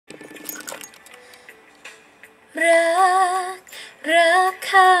รักรัก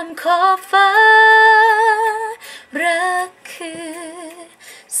ข้ามขอบฟ้ารักคือ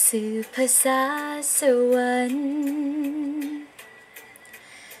สื่อภาษาสวรรค์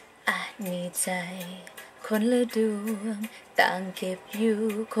อาจมีใจคนละดวงต่างเก็บอยู่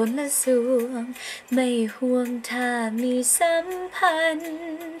คนละสวงไม่ห่วงถ้ามีสัมพันธ์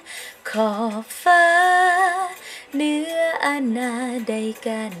ขอบฟ้าเนื้ออาณาใด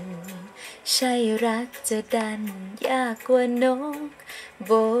กันใช่รักจะดันยากกว่านกโ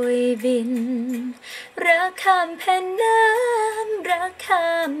บยบินรักข้ามแผ่นน้ำรักข้า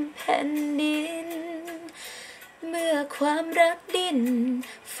มแผ่นดินเมื่อความรักดิ้น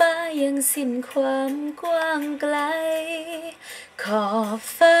ฟ้ายังสิ้นความกว้างไกลขอบ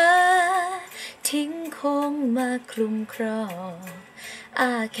ฟ้าทิ้งคงมาคลุมครองอ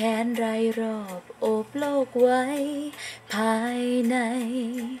าแขนไรรอบโอบโลกไว้ภายใน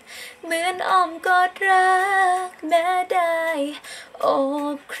เหมือนอ้อมกอดรักแม้ได้โอ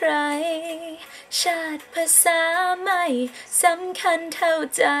บใครชาติภาษาไม่สำคัญเท่า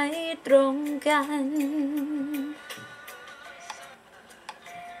ใจตรงกัน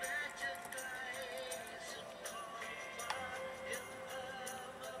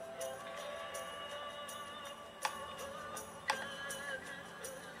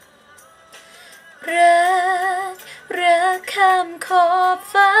รักข้ามขอบ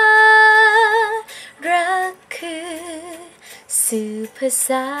ฟ้ารักคือสื่อภาษ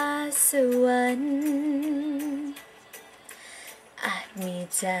าสวรรค์อาจมี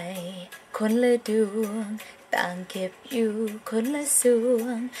ใจคนละดวงต่างเก็บอยู่คนละสว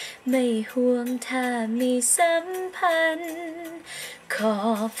งไม่ห่วงถ้ามีสัมพันธ์ขอ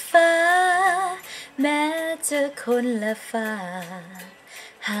บฟ้าแม้จะคนละฟ้า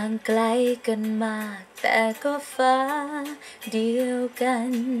ห่างไกลกันมากแต่ก็ฟ้าเดียวกั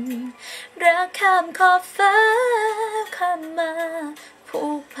นรักข้ามขอบฟ้าข้ามมาผู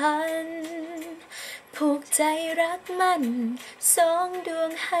กพันผูกใจรักมันสองดว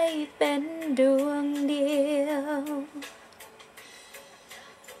งให้เป็นดวงเดียว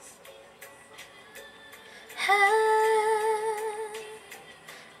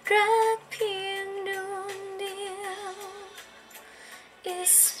รัก